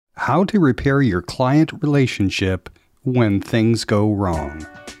How to Repair Your Client Relationship When Things Go Wrong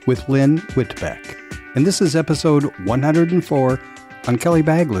with Lynn Whitbeck. And this is episode 104 on Kelly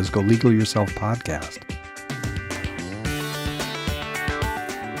Bagla's Go Legal Yourself podcast.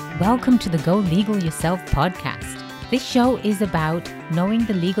 Welcome to the Go Legal Yourself podcast. This show is about knowing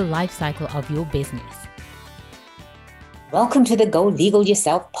the legal life cycle of your business. Welcome to the Go Legal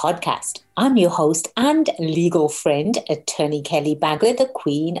Yourself podcast. I'm your host and legal friend, attorney Kelly Bagla, the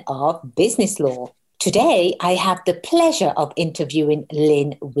queen of business law. Today, I have the pleasure of interviewing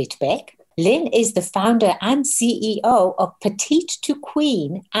Lynn Whitbeck. Lynn is the founder and CEO of Petite to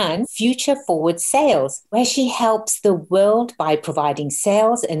Queen and Future Forward Sales, where she helps the world by providing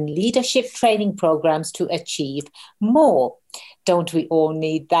sales and leadership training programs to achieve more. Don't we all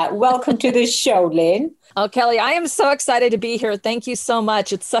need that? Welcome to the show, Lynn. Oh, Kelly, I am so excited to be here. Thank you so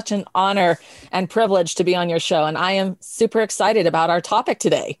much. It's such an honor and privilege to be on your show. And I am super excited about our topic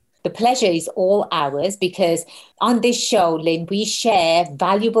today. The pleasure is all ours because on this show, Lynn, we share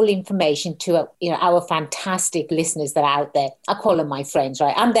valuable information to our fantastic listeners that are out there. I call them my friends,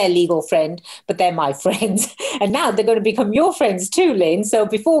 right? I'm their legal friend, but they're my friends. And now they're going to become your friends too, Lynn. So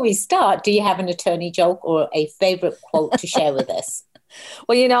before we start, do you have an attorney joke or a favorite quote to share with us?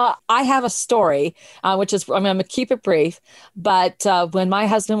 Well, I have a story, I'm going to keep it brief. But when my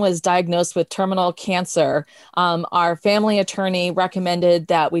husband was diagnosed with terminal cancer, our family attorney recommended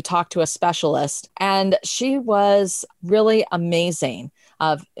that we talk to a specialist. And she was really amazing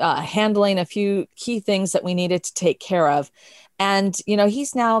of handling a few key things that we needed to take care of. And,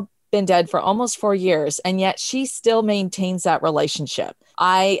 he's now been dead for almost 4 years, and yet she still maintains that relationship.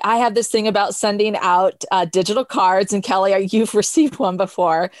 I have this thing about sending out digital cards, and Kelly, you've received one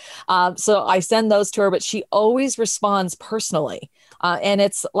before. So I send those to her, but she always responds personally. And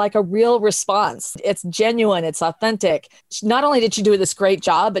it's like a real response. It's genuine. It's authentic. Not only did she do this great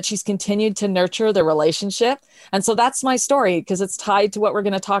job, but she's continued to nurture the relationship. And so that's my story, because it's tied to what we're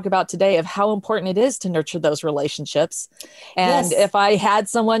going to talk about today of how important it is to nurture those relationships. And If I had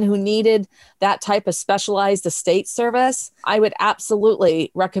someone who needed that type of specialized estate service, I would absolutely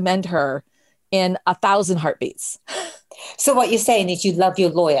recommend her in 1,000 heartbeats. So what you're saying is you love your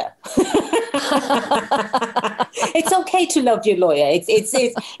lawyer. It's okay to love your lawyer.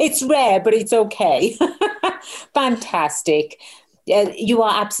 It's rare, but it's okay. Fantastic. You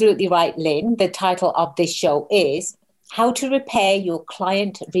are absolutely right, Lynn. The title of this show is How to Repair Your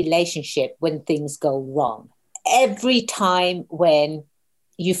Client Relationship When Things Go Wrong. Every time when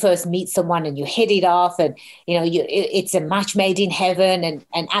you first meet someone and you hit it off and, it's a match made in heaven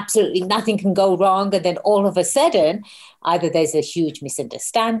and absolutely nothing can go wrong. And then all of a sudden, either there's a huge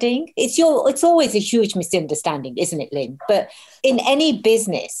misunderstanding. It's always a huge misunderstanding, isn't it, Lynn? But in any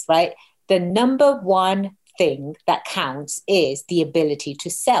business, right, the number one thing that counts is the ability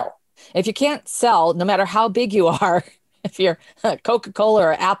to sell. If you can't sell, no matter how big you are, if you're Coca-Cola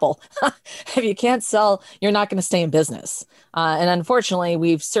or Apple, if you can't sell, you're not going to stay in business. And unfortunately,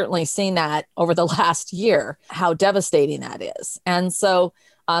 we've certainly seen that over the last year, how devastating that is. And so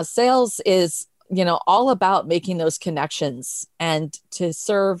sales is, all about making those connections and to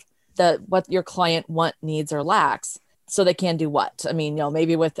serve what your client needs, or lacks. So they can do what? I mean,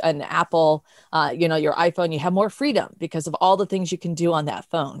 maybe with an Apple, your iPhone, you have more freedom because of all the things you can do on that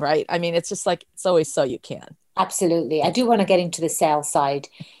phone, right? I mean, it's just like, it's always so you can. Absolutely. I do want to get into the sales side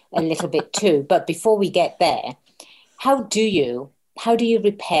a little bit too. But before we get there, how do you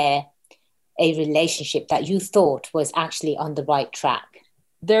repair a relationship that you thought was actually on the right track?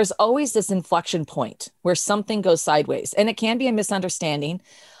 There's always this inflection point where something goes sideways, and it can be a misunderstanding.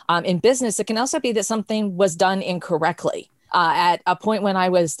 In business, it can also be that something was done incorrectly. At a point when I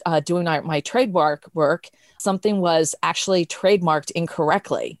was doing my trademark work, something was actually trademarked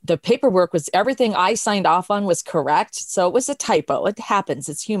incorrectly. The paperwork was, everything I signed off on was correct. So it was a typo. It happens.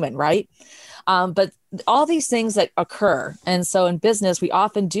 It's human, right? But all these things that occur. And so in business, we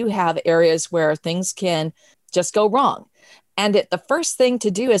often do have areas where things can just go wrong. And the first thing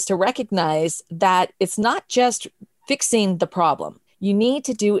to do is to recognize that it's not just fixing the problem. You need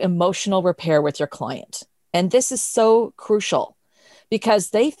to do emotional repair with your client. And this is so crucial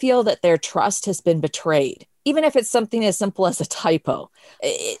because they feel that their trust has been betrayed, even if it's something as simple as a typo.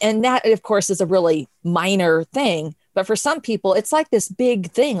 And that, of course, is a really minor thing. But for some people, it's like this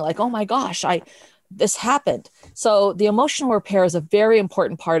big thing, like, oh my gosh, this happened. So the emotional repair is a very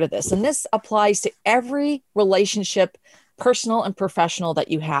important part of this. And this applies to every relationship, personal and professional, that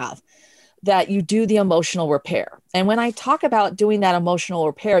you have, that you do the emotional repair. And when I talk about doing that emotional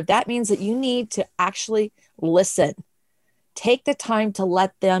repair, that means that you need to actually listen. Take the time to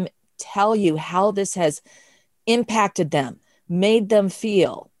let them tell you how this has impacted them. made them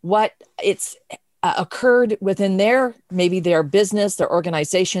feel, what it's occurred within maybe their business, their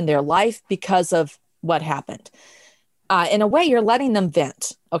organization, their life because of what happened. In a way, you're letting them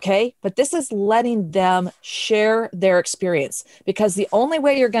vent, okay? But this is letting them share their experience, because the only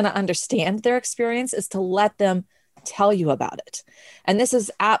way you're going to understand their experience is to let them tell you about it. And this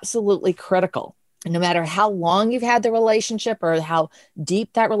is absolutely critical. No matter how long you've had the relationship or how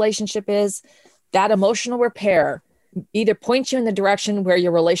deep that relationship is, that emotional repair either points you in the direction where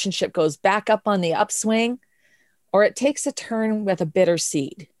your relationship goes back up on the upswing, or it takes a turn with a bitter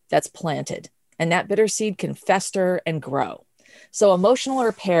seed that's planted. And that bitter seed can fester and grow. So emotional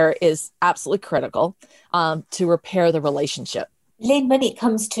repair is absolutely critical to repair the relationship. Lynn, when it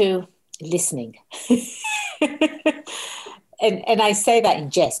comes to listening, and I say that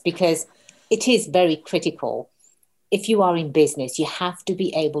in jest because it is very critical. If you are in business, you have to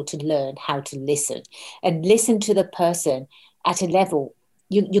be able to learn how to listen and listen to the person at a level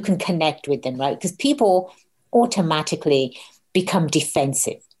you can connect with them, right? Because people automatically become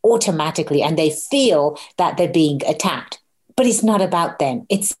defensive automatically, and they feel that they're being attacked. But it's not about them.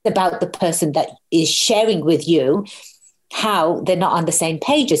 It's about the person that is sharing with you how they're not on the same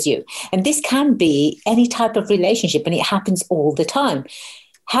page as you. And this can be any type of relationship, and it happens all the time.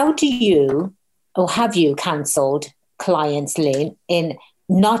 How do you, or have you counseled clients, Lynn, in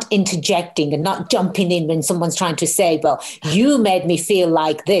not interjecting and not jumping in when someone's trying to say, well, you made me feel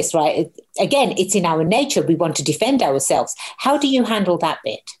like this, right? Again, it's in our nature. We want to defend ourselves. How do you handle that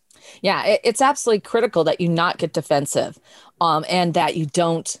bit? Yeah, it's absolutely critical that you not get defensive and that you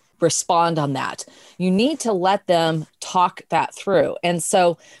don't respond on that. You need to let them talk that through. And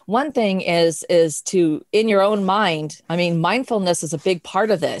so one thing is to, in your own mind, I mean, mindfulness is a big part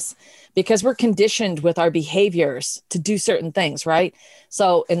of this, because we're conditioned with our behaviors to do certain things, right?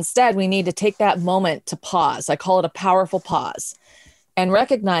 So instead, we need to take that moment to pause. I call it a powerful pause, and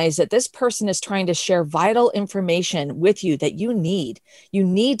recognize that this person is trying to share vital information with you that you need. You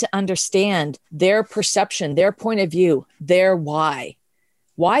need to understand their perception, their point of view, their why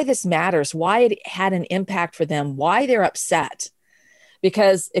this matters, why it had an impact for them, why they're upset.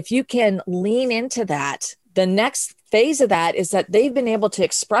 Because if you can lean into that, the next phase of that is that they've been able to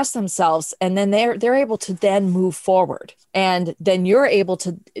express themselves, and then they're able to then move forward. And then you're able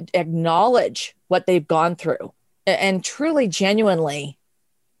to acknowledge what they've gone through and truly, genuinely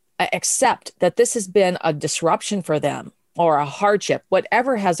accept that this has been a disruption for them or a hardship,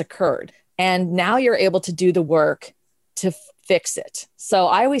 whatever has occurred. And now you're able to do the work to fix it. So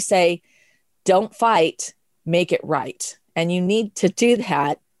I always say, don't fight, make it right. And you need to do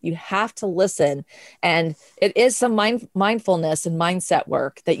that. You have to listen. And it is some mindfulness and mindset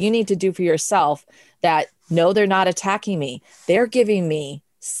work that you need to do for yourself, that no, they're not attacking me. They're giving me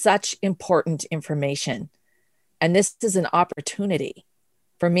such important information. And this is an opportunity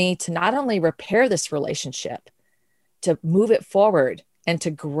for me to not only repair this relationship, to move it forward and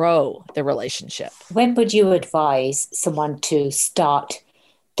to grow the relationship. When would you advise someone to start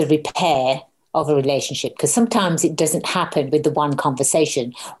the repair of a relationship? Because sometimes it doesn't happen with the one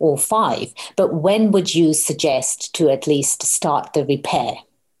conversation or five, but when would you suggest to at least start the repair?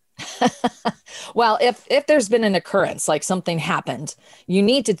 Well, if there's been an occurrence, like something happened, you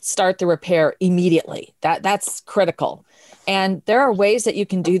need to start the repair immediately. That's critical. And there are ways that you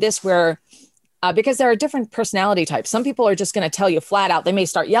can do this where, because there are different personality types. Some people are just going to tell you flat out. They may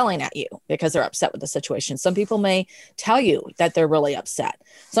start yelling at you because they're upset with the situation. Some people may tell you that they're really upset.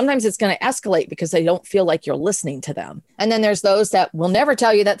 Sometimes it's going to escalate because they don't feel like you're listening to them. And then there's those that will never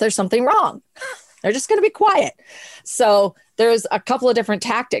tell you that there's something wrong. They're just going to be quiet. So there's a couple of different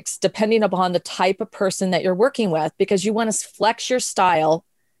tactics depending upon the type of person that you're working with, because you want to flex your style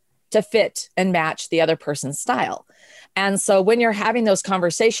to fit and match the other person's style. And so when you're having those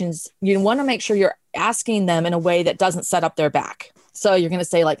conversations, you want to make sure you're asking them in a way that doesn't set up their back. So you're going to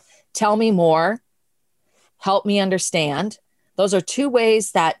say, like, tell me more, help me understand. Those are two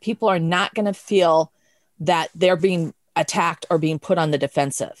ways that people are not going to feel that they're being attacked or being put on the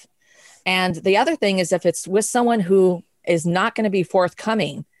defensive. And the other thing is, if it's with someone who is not going to be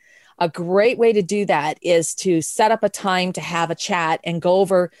forthcoming, a great way to do that is to set up a time to have a chat and go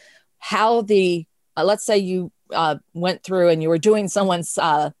over how let's say you went through and you were doing someone's,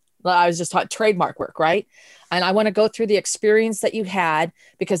 I was just taught trademark work, right? And I want to go through the experience that you had,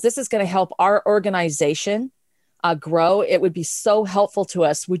 because this is going to help our organization grow. It would be so helpful to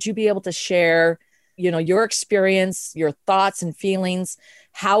us. Would you be able to share, your experience, your thoughts and feelings,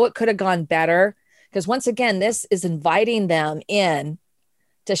 how it could have gone better? Because once again, this is inviting them in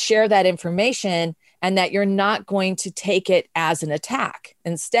to share that information and that you're not going to take it as an attack.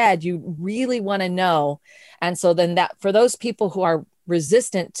 Instead, you really want to know. And so then that for those people who are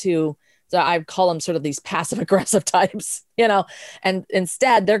resistant to, so I call them sort of these passive aggressive types, and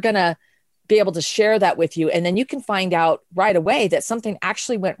instead they're going to be able to share that with you. And then you can find out right away that something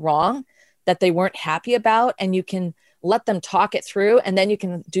actually went wrong, that they weren't happy about, and you can let them talk it through. And then you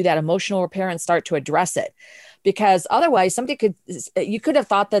can do that emotional repair and start to address it. Because otherwise you could have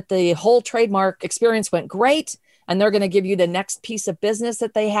thought that the whole trademark experience went great and they're going to give you the next piece of business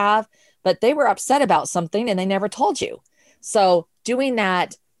that they have, but they were upset about something and they never told you. So doing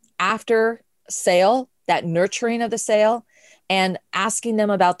that after sale, that nurturing of the sale, and asking them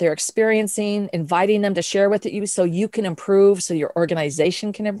about their experiencing, inviting them to share with you so you can improve, so your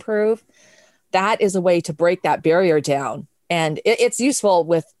organization can improve. That is a way to break that barrier down. And it's useful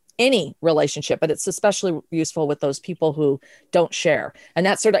with any relationship, but it's especially useful with those people who don't share. And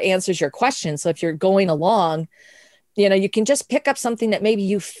that sort of answers your question. So if you're going along, you can just pick up something that maybe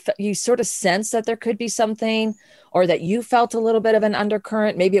you sort of sense that there could be something, or that you felt a little bit of an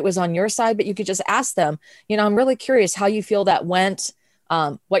undercurrent. Maybe it was on your side, but you could just ask them, I'm really curious how you feel that went,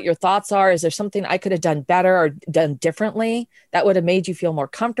 what your thoughts are. Is there something I could have done better or done differently that would have made you feel more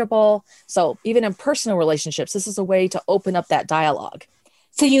comfortable? So even in personal relationships, this is a way to open up that dialogue.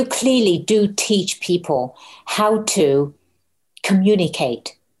 So you clearly do teach people how to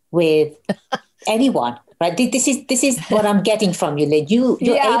communicate with anyone, right? This is what I'm getting from you, Lynn. You're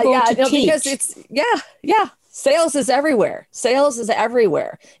able to teach. Because it's sales is everywhere. Sales is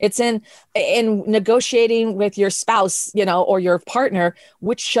everywhere. It's in negotiating with your spouse, or your partner,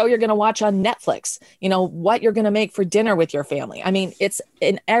 which show you're going to watch on Netflix, what you're going to make for dinner with your family. I mean, it's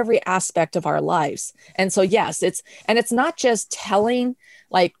in every aspect of our lives. And so, yes, it's not just telling,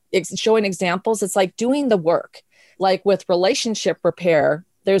 like it's showing examples. It's like doing the work. Like with relationship repair,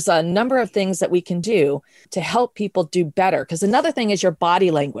 there's a number of things that we can do to help people do better. Because another thing is your body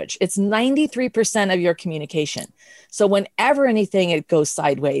language. It's 93% of your communication. So whenever it goes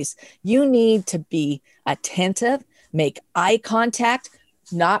sideways, you need to be attentive, make eye contact,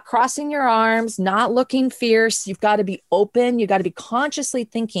 not crossing your arms, not looking fierce. You've got to be open. You got to be consciously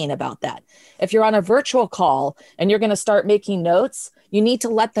thinking about that. If you're on a virtual call and you're going to start making notes, you need to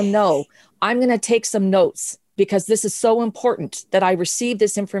let them know, I'm going to take some notes, because this is so important that I receive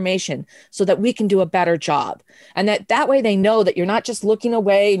this information so that we can do a better job. And that way they know that you're not just looking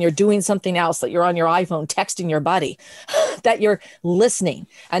away and you're doing something else, that you're on your iPhone texting your buddy, that you're listening.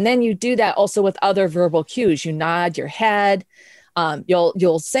 And then you do that also with other verbal cues. You nod your head.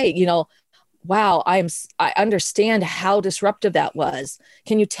 You'll say, wow, I understand how disruptive that was.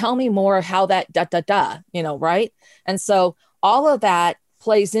 Can you tell me more how that right? And so all of that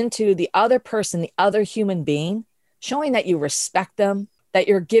plays into the other person, the other human being, showing that you respect them, that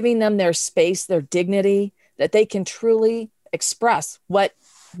you're giving them their space, their dignity, that they can truly express what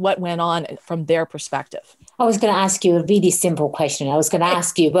went on from their perspective. I was going to ask you a really simple question. I was going to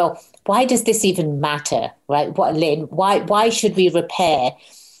ask you, well, why does this even matter, right? Lynn, why should we repair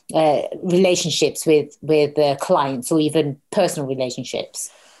relationships with clients, or even personal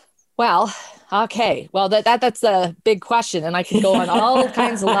relationships? Well, okay. Well, that's a big question, and I can go on all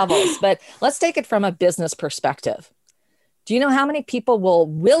kinds of levels, but let's take it from a business perspective. Do you know how many people will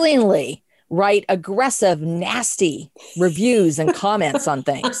willingly write aggressive, nasty reviews and comments on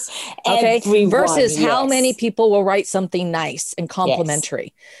things? Okay. Everyone, versus yes. How many people will write something nice and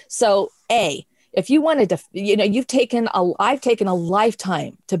complimentary? Yes. So if you wanted to, I've taken a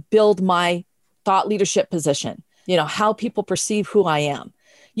lifetime to build my thought leadership position, how people perceive who I am.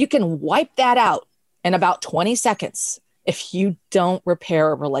 You can wipe that out in about 20 seconds if you don't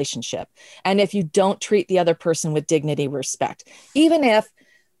repair a relationship, and if you don't treat the other person with dignity, respect, even if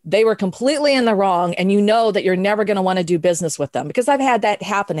they were completely in the wrong and that you're never going to want to do business with them. Because I've had that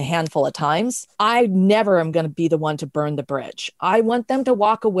happen a handful of times. I never am going to be the one to burn the bridge. I want them to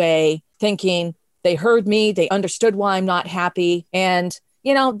walk away thinking they heard me, they understood why I'm not happy, and,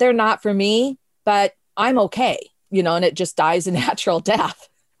 they're not for me, but I'm okay, and it just dies a natural death.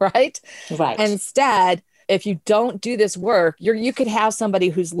 Right. Instead, if you don't do this work, you could have somebody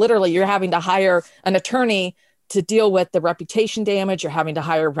who's literally, you're having to hire an attorney to deal with the reputation damage. You're having to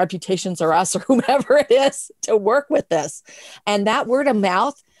hire Reputations or Us or whomever it is to work with this. And that word of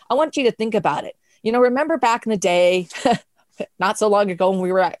mouth, I want you to think about it. Remember back in the day, not so long ago, when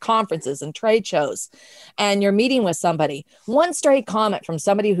we were at conferences and trade shows, and you're meeting with somebody, one stray comment from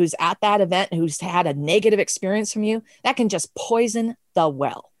somebody who's at that event, who's had a negative experience from you, that can just poison the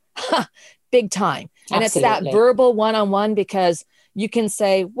well. Big time. And Absolutely. It's that verbal one-on-one, because you can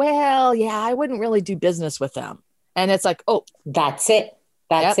say, well, yeah, I wouldn't really do business with them. And it's like, oh, that's it.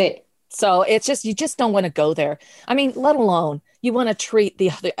 That's it. So it's just, you just don't want to go there. I mean, let alone you want to treat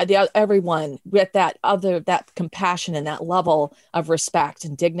everyone with that compassion and that level of respect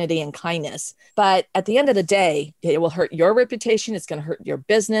and dignity and kindness. But at the end of the day, it will hurt your reputation. It's going to hurt your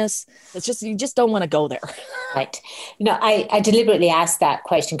business. It's just, you just don't want to go there. Right. I deliberately asked that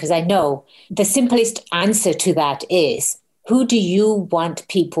question because I know the simplest answer to that is, who do you want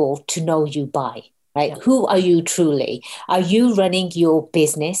people to know you by? Right? Yeah. Who are you truly? Are you running your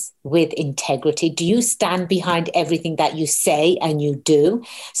business with integrity? Do you stand behind everything that you say and you do?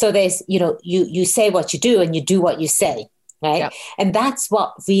 So there's, you say what you do and you do what you say, right? Yeah. And that's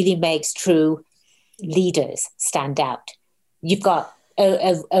what really makes true leaders stand out. You've got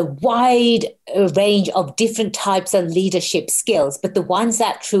a wide range of different types of leadership skills, but the ones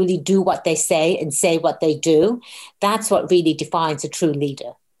that truly do what they say and say what they do, that's what really defines a true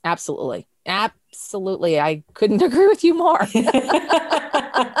leader. Absolutely. Absolutely. I couldn't agree with you more. I've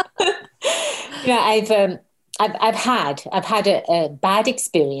had a bad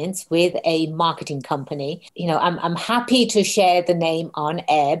experience with a marketing company. I'm happy to share the name on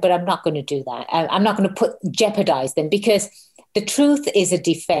air, but I'm not going to do that. I'm not going to jeopardize them, because the truth is a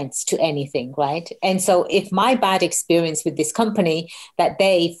defense to anything, right? And so if my bad experience with this company that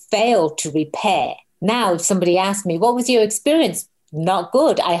they failed to repair, now if somebody asked me, what was your experience? Not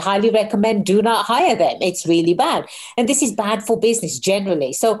good. I highly recommend do not hire them. It's really bad. And this is bad for business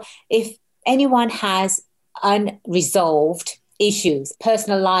generally. So if anyone has unresolved issues,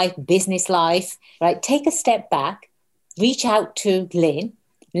 personal life, business life, right, take a step back, reach out to Lynn.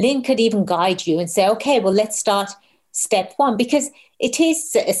 Lynn could even guide you and say, okay, well, let's start step one, because it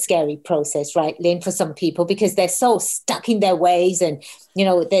is a scary process, right, Lynn, for some people, because they're so stuck in their ways and,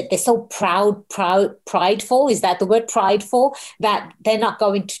 they're so prideful. Is that the word, prideful? That they're not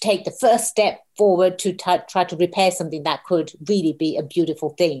going to take the first step forward to try to repair something that could really be a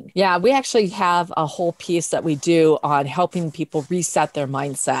beautiful thing. Yeah, we actually have a whole piece that we do on helping people reset their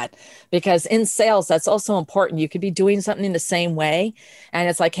mindset, because in sales, that's also important. You could be doing something in the same way, and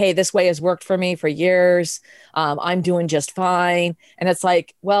it's like, hey, this way has worked for me for years. I'm doing just fine. And it's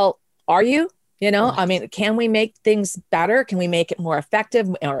like, well, are you? Right. I mean, can we make things better? Can we make it more effective,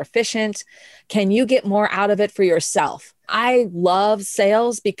 more efficient? Can you get more out of it for yourself? I love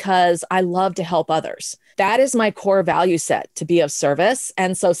sales because I love to help others. That is my core value set, to be of service.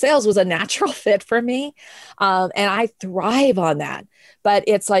 And so sales was a natural fit for me. And I thrive on that. But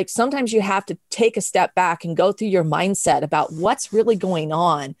it's like, sometimes you have to take a step back and go through your mindset about what's really going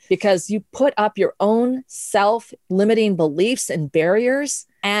on, because you put up your own self-limiting beliefs and barriers,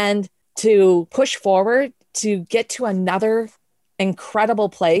 and to push forward, to get to another incredible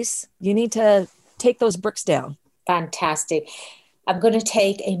place, you need to take those bricks down. Fantastic. I'm going to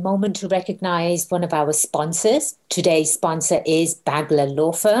take a moment to recognize one of our sponsors. Today's sponsor is Bagler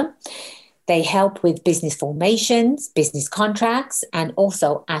Law Firm. They help with business formations, business contracts, and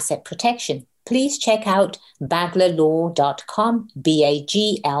also asset protection. Please check out baglerlaw.com,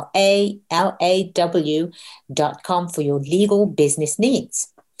 BAGLALAW.com for your legal business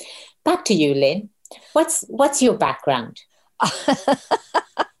needs. Back to you, Lynn. What's your background?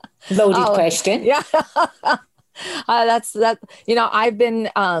 Loaded question. Yeah. That's that. I've been,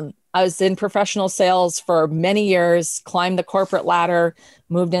 I was in professional sales for many years, climbed the corporate ladder,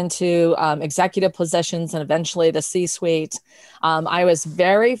 moved into executive positions, and eventually the C-suite. I was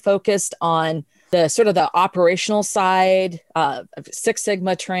very focused on the sort of the operational side, Six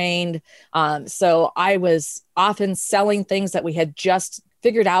Sigma trained. So I was often selling things that we had just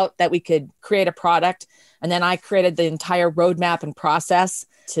figured out that we could create a product. And then I created the entire roadmap and process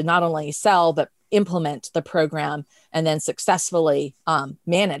to not only sell, but implement the program and then successfully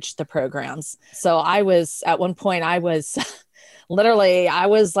manage the programs. So at one point, I was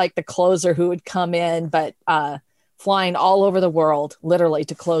like the closer who would come in, but flying all over the world, literally,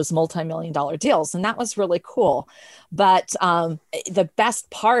 to close multi-million-dollar deals. And that was really cool. But the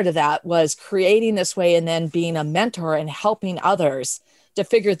best part of that was creating this way and then being a mentor and helping others to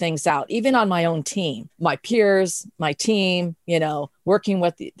figure things out, even on my own team, my peers, my team, working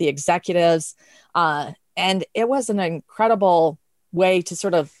with the executives. And it was an incredible way to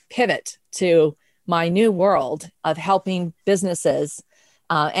sort of pivot to my new world of helping businesses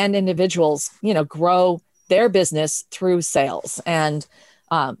and individuals, grow their business through sales and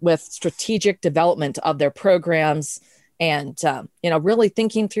with strategic development of their programs and, really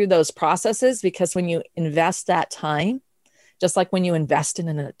thinking through those processes, because when you invest that time just like when you invest in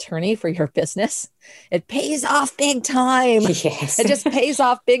an attorney for your business, it pays off big time. Yes. It just pays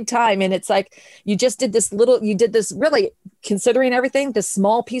off big time. And it's like, you did this really, considering everything, this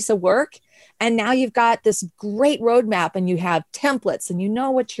small piece of work. And now you've got this great roadmap and you have templates and you know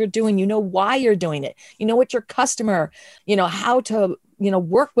what you're doing. You know why you're doing it. You know what your customer, how to,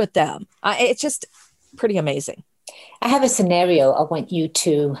 work with them. It's just pretty amazing. I have a scenario I want you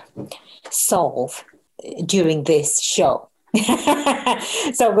to solve during this show.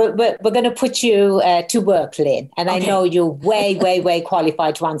 So we're going to put you to work, Lynn. And okay. I know you're way, way, way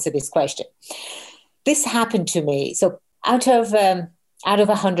qualified to answer this question. This happened to me. So out of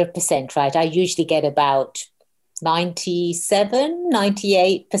 100%, right, I usually get about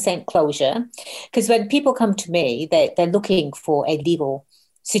 98% closure. Because when people come to me, they're looking for a legal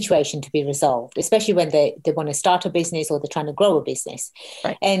situation to be resolved, especially when they want to start a business or they're trying to grow a business.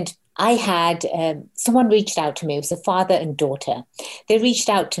 Right. And I had someone reached out to me. It was a father and daughter. They reached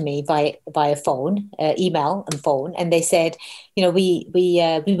out to me via phone, email and phone, and they said, we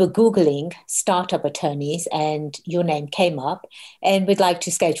were Googling startup attorneys and your name came up and we'd like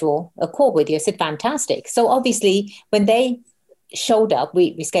to schedule a call with you. I said, fantastic. So obviously when they showed up,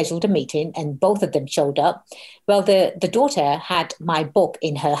 we scheduled a meeting and both of them showed up. Well, the daughter had my book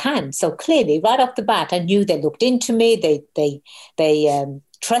in her hand. So clearly right off the bat, I knew they looked into me. They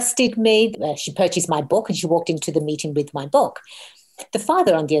trusted me. She purchased my book and she walked into the meeting with my book. The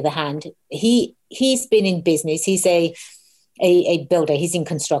father, on the other hand, he's been in business. He's a builder. He's in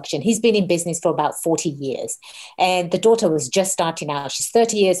construction. He's been in business for about 40 years. And the daughter was just starting out. She's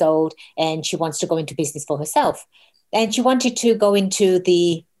 30 years old and she wants to go into business for herself. And she wanted to go into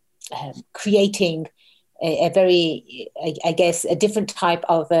the creating a very, I guess, a different type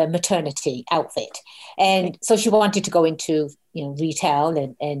of maternity outfit. And so she wanted to go into,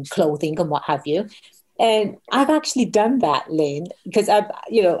 retail and clothing and what have you. And I've actually done that, Lynn, because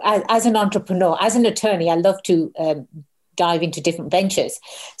as an entrepreneur, as an attorney, I love to dive into different ventures.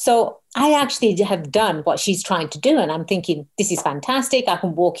 So I actually have done what she's trying to do. And I'm thinking, this is fantastic. I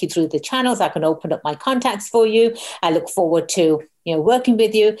can walk you through the channels. I can open up my contacts for you. I look forward to, working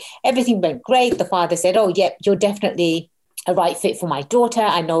with you. Everything went great. The father said, oh, yeah, you're definitely a right fit for my daughter.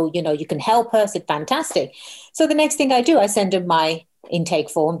 I know, you can help her. I said, fantastic. So the next thing I do, I send them my intake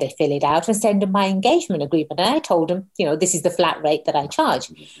form. They fill it out and send them my engagement agreement. And I told them, this is the flat rate that I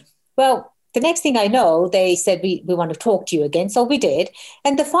charge. Well, the next thing I know, they said, we want to talk to you again. So we did.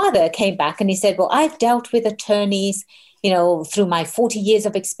 And the father came back and he said, well, I've dealt with attorneys, through my 40 years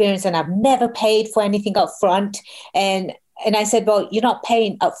of experience, and I've never paid for anything up front. And I said, well, you're not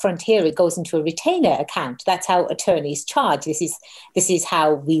paying up front here. It goes into a retainer account. That's how attorneys charge. This is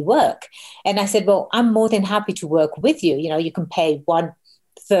how we work. And I said, well, I'm more than happy to work with you. You can pay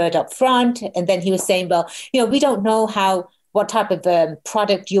 1/3 up front. And then he was saying, well, we don't know what type of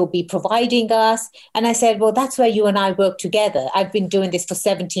product you'll be providing us. And I said, well, that's where you and I work together. I've been doing this for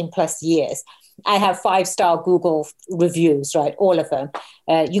 17 plus years. I have 5-star Google reviews, right? All of them.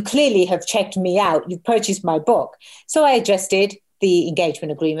 You clearly have checked me out. You've purchased my book. So I adjusted the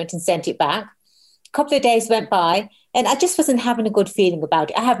engagement agreement and sent it back. A couple of days went by and I just wasn't having a good feeling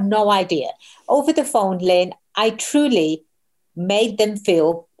about it. I have no idea. Over the phone, Lynn, I truly made them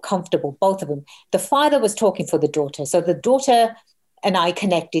feel comfortable, both of them. The father was talking for the daughter. So the daughter and I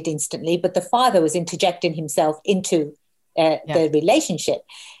connected instantly, but the father was interjecting himself into the relationship.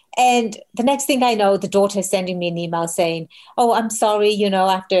 And the next thing I know, the daughter is sending me an email saying, oh, I'm sorry,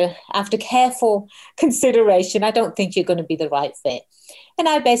 after careful consideration, I don't think you're going to be the right fit. And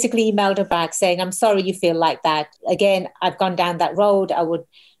I basically emailed her back saying, I'm sorry you feel like that. Again, I've gone down that road. I would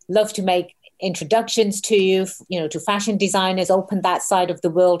love to make introductions to you, to fashion designers, open that side of the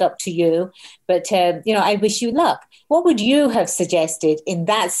world up to you. But, I wish you luck. What would you have suggested in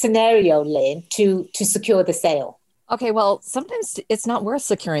that scenario, Lynn, to secure the sale? Okay, well, sometimes it's not worth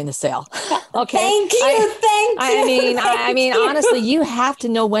securing the sale. Okay. Thank you. I mean, honestly, you have to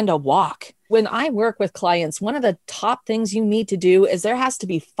know when to walk. When I work with clients, one of the top things you need to do is there has to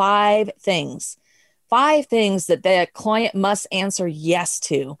be 5 things that the client must answer yes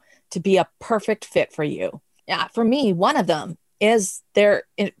to be a perfect fit for you. Yeah, for me, one of them is their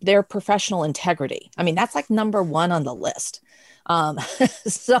professional integrity. I mean, that's like number 1 on the list. And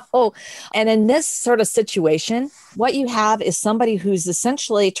in this sort of situation, what you have is somebody who's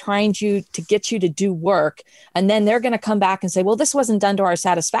essentially trying to get you to do work. And then they're going to come back and say, well, this wasn't done to our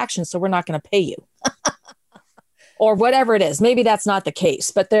satisfaction, so we're not going to pay you. Or whatever it is. Maybe that's not the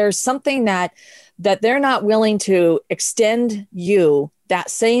case, but there's something that they're not willing to extend you that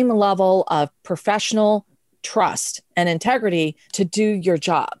same level of professional trust and integrity to do your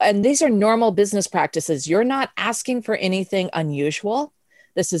job. And these are normal business practices. You're not asking for anything unusual.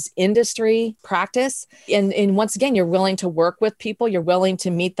 This is industry practice. And once again, you're willing to work with people. You're willing to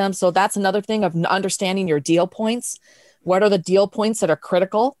meet them. So that's another thing of understanding your deal points. What are the deal points that are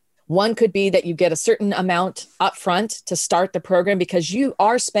critical? One could be that you get a certain amount upfront to start the program because you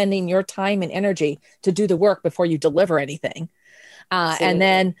are spending your time and energy to do the work before you deliver anything. And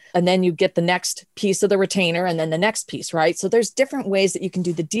then you get the next piece of the retainer and then the next piece, right? So there's different ways that you can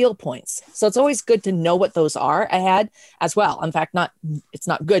do the deal points. So it's always good to know what those are ahead as well. In fact, it's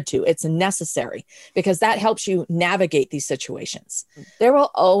not good to, it's necessary because that helps you navigate these situations. There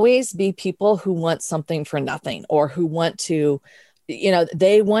will always be people who want something for nothing or who want to,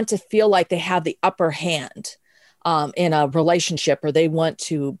 they want to feel like they have the upper hand in a relationship, or they want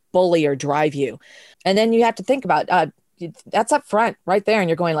to bully or drive you. And then you have to think about that's up front right there. And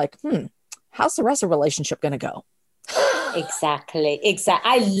you're going like, how's the rest of the relationship going to go? Exactly.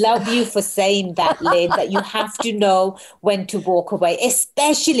 I love you for saying that, Lynn, that you have to know when to walk away,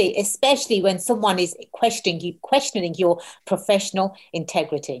 especially when someone is questioning your professional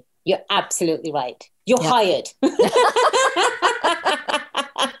integrity. You're absolutely right. You're hired.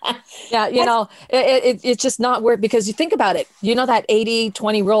 Yeah, it's just not worth, because you think about it, that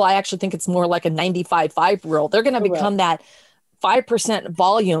 80-20 rule, I actually think it's more like a 95-5 rule. They're going to become that 5%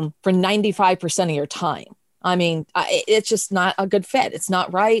 volume for 95% of your time. I mean, it's just not a good fit. It's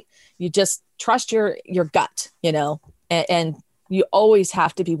not right. You just trust your gut, and you always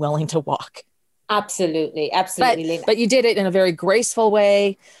have to be willing to walk. Absolutely. But you did it in a very graceful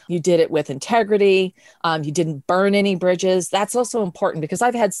way. You did it with integrity. You didn't burn any bridges. That's also important because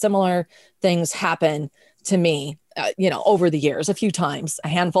I've had similar things happen to me, over the years, a few times, a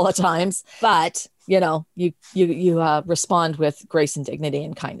handful of times. But you respond with grace and dignity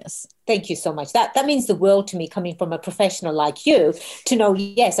and kindness. Thank you so much. That means the world to me, coming from a professional like you, to know,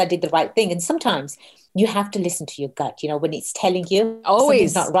 yes, I did the right thing. And sometimes you have to listen to your gut, when it's telling you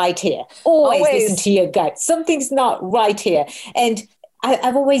something's not right here. Always listen to your gut. Something's not right here. And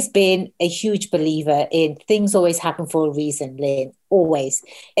I've always been a huge believer in things always happen for a reason, Lynn, always.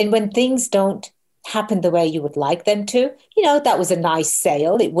 And when things don't happen the way you would like them to, that was a nice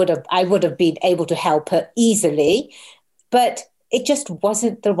sale. I would have been able to help her easily, but it just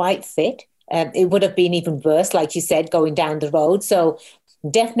wasn't the right fit. It would have been even worse, like you said, going down the road. So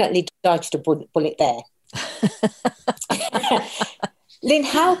definitely dodged a bullet there. Lynn,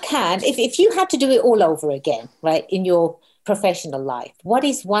 if you had to do it all over again, right, in your professional life, what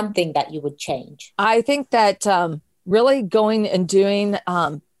is one thing that you would change? I think that really going and doing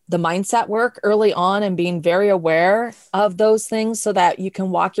the mindset work early on and being very aware of those things so that you can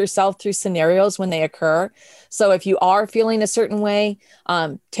walk yourself through scenarios when they occur. So if you are feeling a certain way,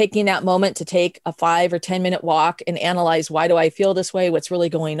 taking that moment to take a 5 or 10 minute walk and analyze, why do I feel this way? What's really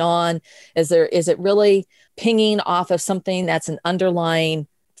going on? Is it really pinging off of something that's an underlying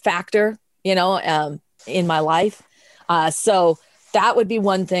factor, in my life? So that would be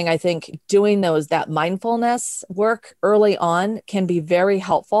one thing. I think doing that mindfulness work early on can be very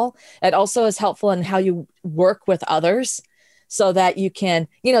helpful. It also is helpful in how you work with others so that you can,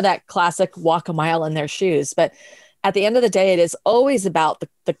 that classic walk a mile in their shoes. But at the end of the day, it is always about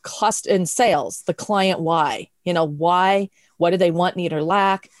the cluster in sales, the client why, why, what do they want, need, or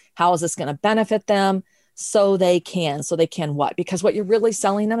lack? How is this going to benefit them? So they can what? Because what you're really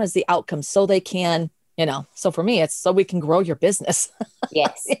selling them is the outcome. So they can, so for me, it's so we can grow your business.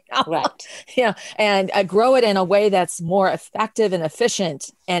 Yes, right. And grow it in a way that's more effective and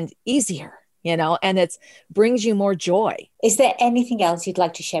efficient and easier, and it brings you more joy. Is there anything else you'd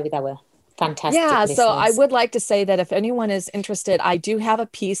like to share with our fantastic listeners? So I would like to say that if anyone is interested, I do have a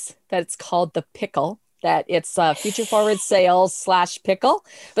piece that's called The Pickle, that it's Future Forward Sales /Pickle.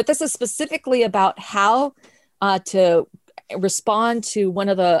 But this is specifically about how to respond to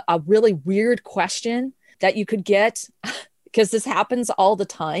a really weird question that you could get, because this happens all the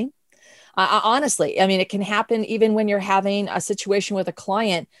time. Honestly, I mean, it can happen even when you're having a situation with a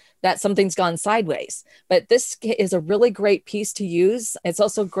client that something's gone sideways. But this is a really great piece to use. It's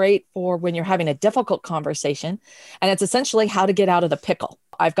also great for when you're having a difficult conversation. And it's essentially how to get out of the pickle.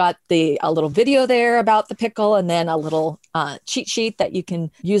 I've got a little video there about the pickle, and then a little cheat sheet that you can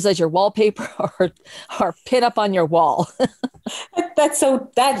use as your wallpaper or pin up on your wall.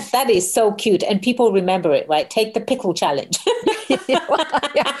 That is so cute. And people remember it, right? Take the pickle challenge.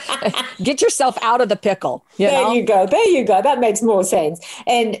 Get yourself out of the pickle. There you go. That makes more sense.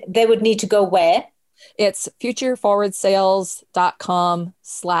 And they would need to go where? It's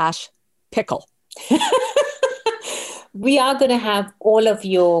futureforwardsales.com/pickle. We are going to have all of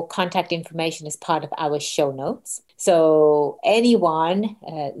your contact information as part of our show notes. So anyone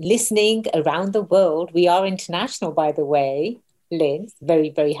listening around the world, we are international, by the way, Lynn, very,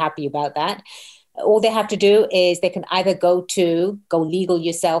 very happy about that. All they have to do is they can either go to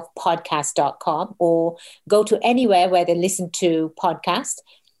golegalyourselfpodcast.com or go to anywhere where they listen to podcasts.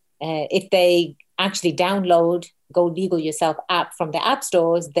 If they actually download Go Legal Yourself app from the app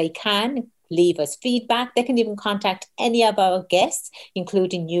stores, they can leave us feedback. They can even contact any of our guests,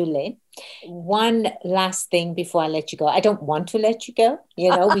 including you, Lynn. One last thing before I let you go. I don't want to let you go.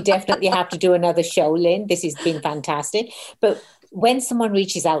 We definitely have to do another show, Lynn. This has been fantastic. But when someone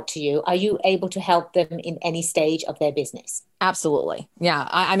reaches out to you, are you able to help them in any stage of their business? Absolutely. Yeah.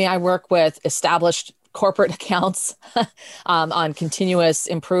 I work with established corporate accounts on continuous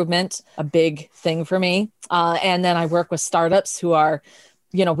improvement, a big thing for me. And then I work with startups who are,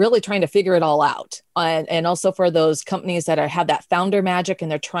 really trying to figure it all out. And also for those companies that have that founder magic and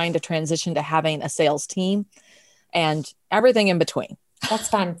they're trying to transition to having a sales team and everything in between. That's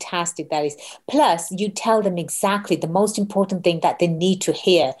fantastic, that is. Plus, you tell them exactly the most important thing that they need to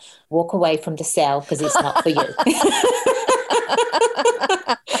hear. Walk away from the sale because it's not for you.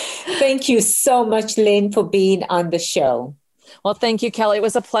 Thank you so much, Lynn, for being on the show. Well, thank you, Kelly. It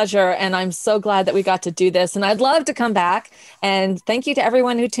was a pleasure. And I'm so glad that we got to do this. And I'd love to come back. And thank you to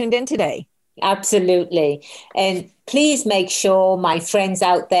everyone who tuned in today. Absolutely. And please make sure, my friends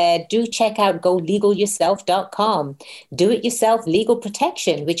out there, do check out golegalyourself.com. Do-it-yourself legal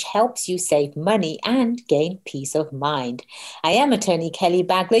protection, which helps you save money and gain peace of mind. I am attorney Kelly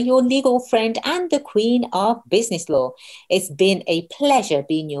Bagler, your legal friend and the queen of business law. It's been a pleasure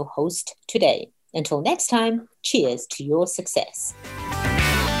being your host today. Until next time, cheers to your success.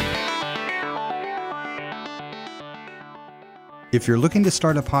 If you're looking to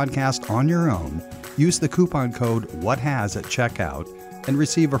start a podcast on your own, use the coupon code WHATHAS at checkout and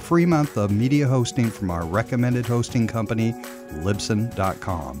receive a free month of media hosting from our recommended hosting company,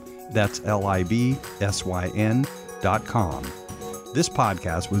 Libsyn.com. That's Libsyn.com. This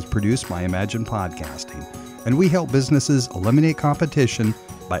podcast was produced by Imagine Podcasting, and we help businesses eliminate competition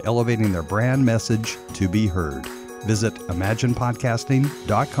by elevating their brand message to be heard. Visit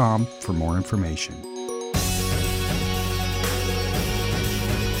ImaginePodcasting.com for more information.